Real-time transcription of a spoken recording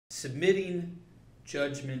submitting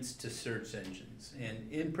judgments to search engines.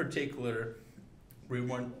 And in particular, we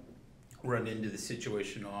run into the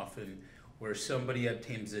situation often where somebody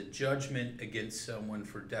obtains a judgment against someone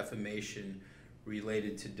for defamation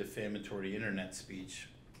related to defamatory internet speech.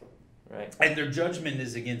 Right. And their judgment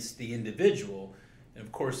is against the individual. And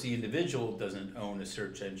of course, the individual doesn't own a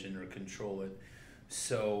search engine or control it.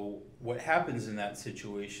 So what happens in that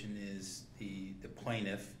situation is the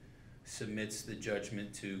plaintiff submits the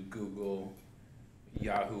judgment to Google,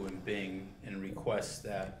 Yahoo, and Bing and requests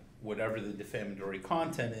that whatever the defamatory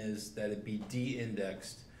content is, that it be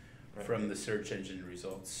de-indexed from the search engine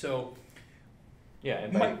results. So yeah,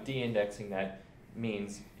 and by de-indexing that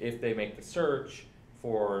means if they make the search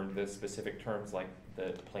for the specific terms like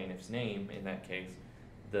the plaintiff's name in that case,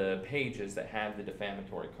 the pages that have the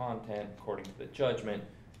defamatory content according to the judgment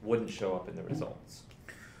wouldn't show up in the results.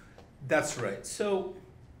 That's right. So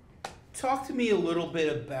talk to me a little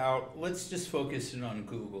bit about, let's just focus in on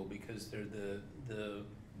Google because they're the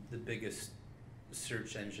biggest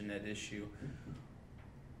search engine at issue.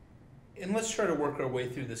 And let's try to work our way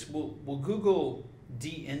through this. Will Google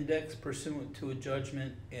de-index pursuant to a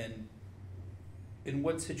judgment, and in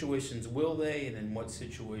what situations will they, and in what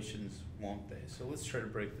situations won't they? So let's try to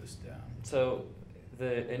break this down. So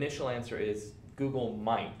the initial answer is Google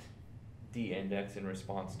might de-index in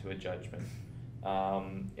response to a judgment.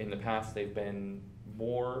 In the past, they've been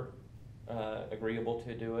more agreeable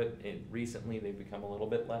to do it. Recently, they've become a little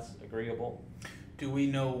bit less agreeable. Do we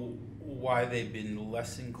know why they've been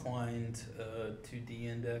less inclined to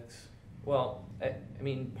de-index? Well, I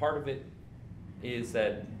mean, part of it is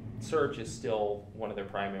that search is still one of their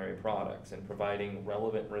primary products, and providing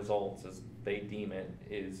relevant results as they deem it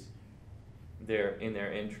is in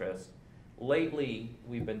their interest. Lately,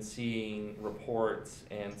 we've been seeing reports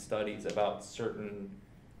and studies about certain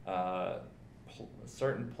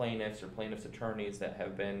plaintiffs or plaintiffs' attorneys that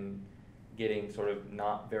have been getting sort of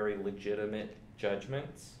not very legitimate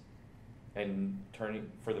judgments and turning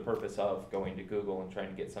for the purpose of going to Google and trying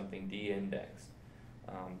to get something de-indexed.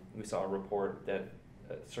 We saw a report that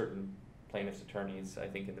certain plaintiffs' attorneys, I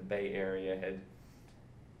think in the Bay Area, had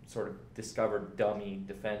sort of discovered dummy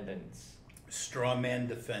defendants. Straw man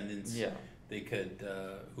defendants. Yeah. They could,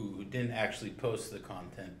 who didn't actually post the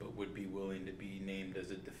content but would be willing to be named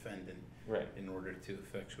as a defendant in order to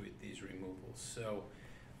effectuate these removals. So,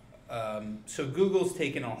 so Google's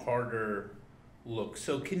taken a harder look.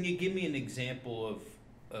 So can you give me an example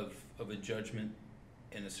of a judgment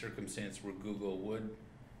in a circumstance where Google would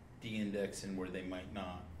de-index and where they might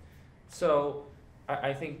not? So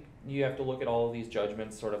I think you have to look at all of these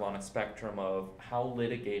judgments sort of on a spectrum of how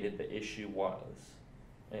litigated the issue was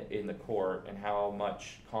in the court and how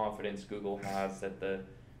much confidence Google has that the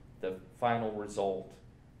final result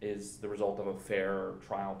is the result of a fair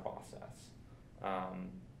trial process.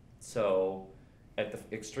 So at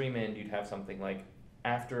the extreme end, you'd have something like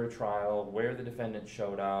after a trial where the defendant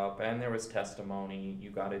showed up and there was testimony, you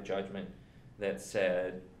got a judgment that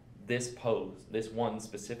said this one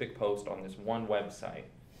specific post on this one website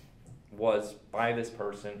was by this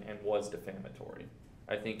person and was defamatory.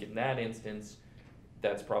 I think in that instance,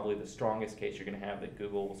 that's probably the strongest case you're going to have, that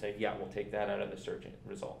Google will say, yeah, we'll take that out of the search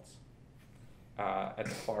results. At the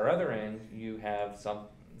far other end, you have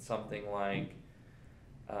something like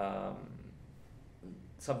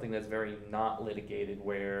something that's very not litigated,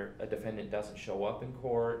 where a defendant doesn't show up in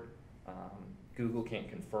court. Google can't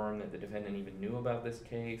confirm that the defendant even knew about this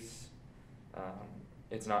case.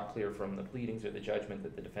 It's not clear from the pleadings or the judgment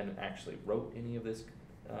that the defendant actually wrote any of this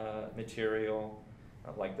material,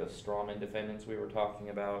 like the strawman defendants we were talking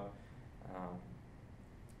about.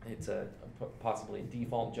 It's possibly a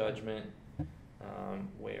default judgment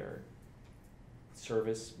where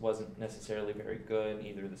service wasn't necessarily very good.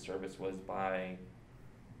 Either the service was by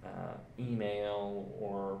email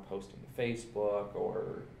or posting to Facebook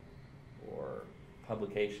or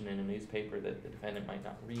publication in a newspaper that the defendant might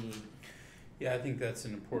not read. Yeah, I think that's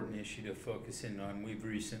an important issue to focus in on. We've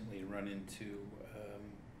recently run into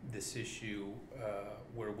this issue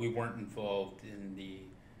where we weren't involved in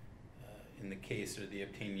the case or the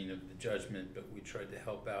obtaining of the judgment, but we tried to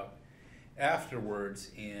help out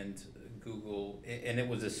afterwards, and Google, and it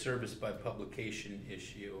was a service by publication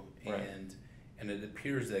issue, and it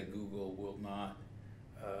appears that Google will not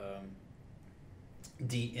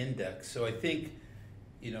de-index. So I think,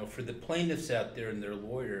 for the plaintiffs out there and their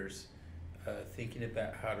lawyers thinking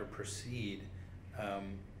about how to proceed,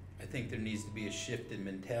 I think there needs to be a shift in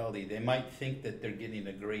mentality. They might think that they're getting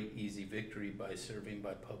a great easy victory by serving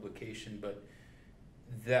by publication, but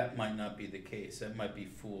that might not be the case. That might be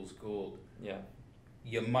fool's gold. Yeah.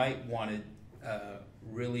 You might want to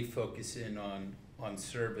really focus in on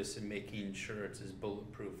service and making sure it's as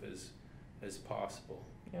bulletproof as possible.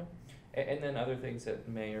 Yeah, and then other things that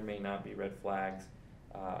may or may not be red flags.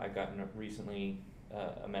 I got recently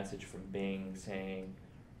a message from Bing saying,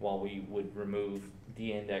 while we would remove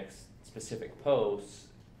de-index specific posts,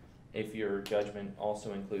 if your judgment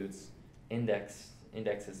also includes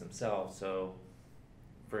indexes themselves. So,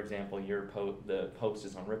 for example, the post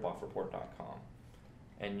is on ripoffreport.com,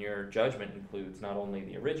 and your judgment includes not only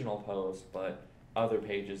the original post but other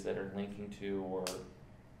pages that are linking to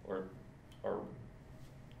or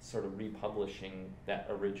sort of republishing that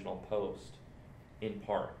original post in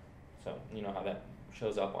part. So you know how that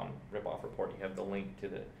shows up on Ripoff Report. You have the link to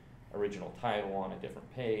the original title on a different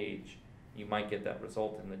page. You might get that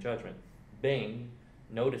result in the judgment. Bing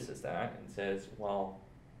notices that and says, well,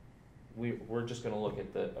 we're just going to look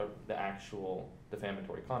at the actual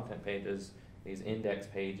defamatory content pages, these index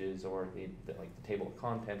pages, or the table of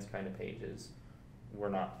contents kind of pages. We're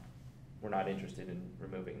not interested in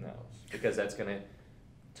removing those because that's going to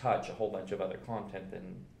touch a whole bunch of other content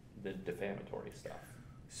than the defamatory stuff.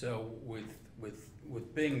 So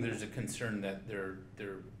with Bing, there's a concern that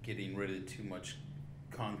they're getting rid of too much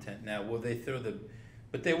content now. Will they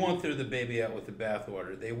but they won't throw the baby out with the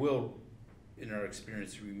bathwater. They will, in our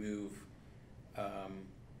experience, remove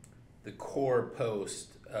the core post,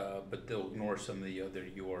 but they'll ignore some of the other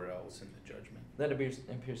URLs in the judgment. That appears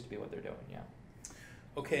to be what they're doing, yeah.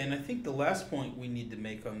 Okay, and I think the last point we need to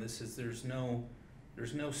make on this is there's no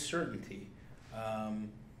certainty.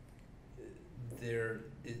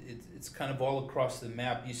 It's kind of all across the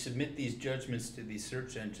map. You submit these judgments to these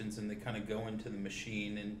search engines and they kind of go into the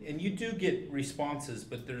machine, and you do get responses,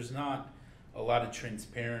 but there's not a lot of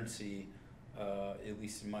transparency, at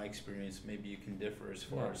least in my experience. Maybe you can differ as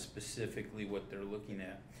far as specifically what they're looking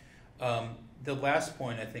at. The last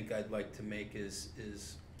point I think I'd like to make is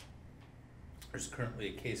there's currently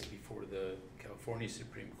a case before the California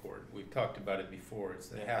Supreme Court. We've talked about it before. It's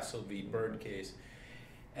the Hassel v. Bird case.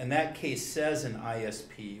 And that case says an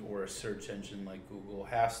ISP or a search engine like Google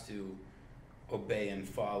has to obey and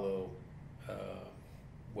follow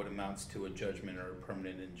what amounts to a judgment or a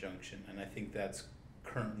permanent injunction. And I think that's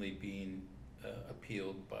currently being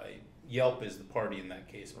appealed by Yelp is the party in that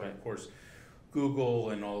case. But of course,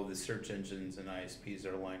 Google and all of the search engines and ISPs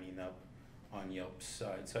are lining up on Yelp's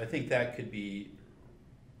side. So I think that could be,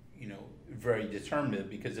 very determinative,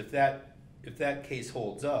 because if that case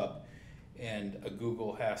holds up and a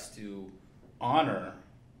Google has to honor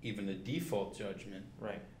even a default judgment,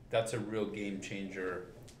 that's a real game changer,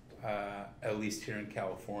 at least here in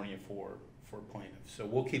California for plaintiffs. So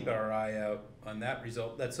we'll keep our eye out on that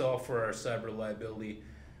result. That's all for our cyber liability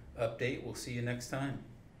update. We'll see you next time.